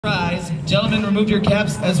Rise, gentlemen, remove your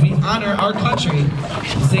caps as we honor our country,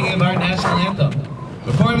 the singing of our national anthem.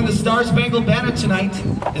 Performing the Star Spangled Banner tonight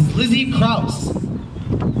is Lizzie Krause.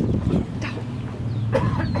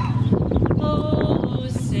 Oh,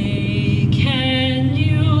 say, can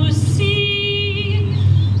you see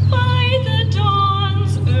by the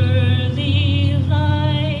dawn's early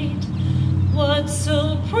light what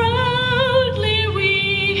so proudly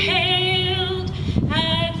we hailed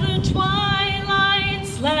at the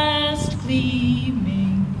twilight's last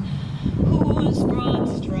gleaming, whose broad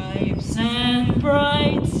stripes and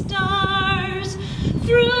bright stars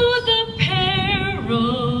through the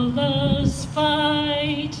perilous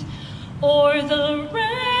fight o'er the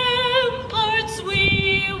ramparts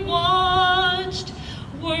we watched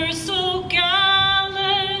were so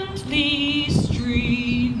gallantly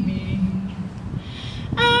streaming,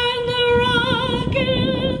 and the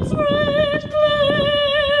rocket's red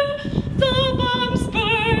glare, the bombs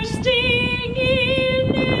bursting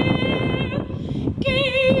in air,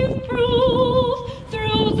 gave proof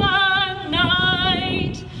through the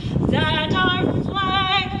night that our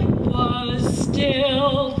flag was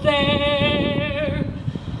still there.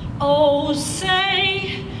 Oh,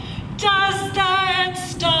 say, does that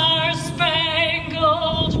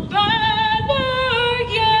star-spangled banner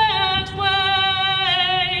yet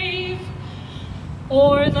wave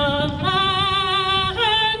o'er the land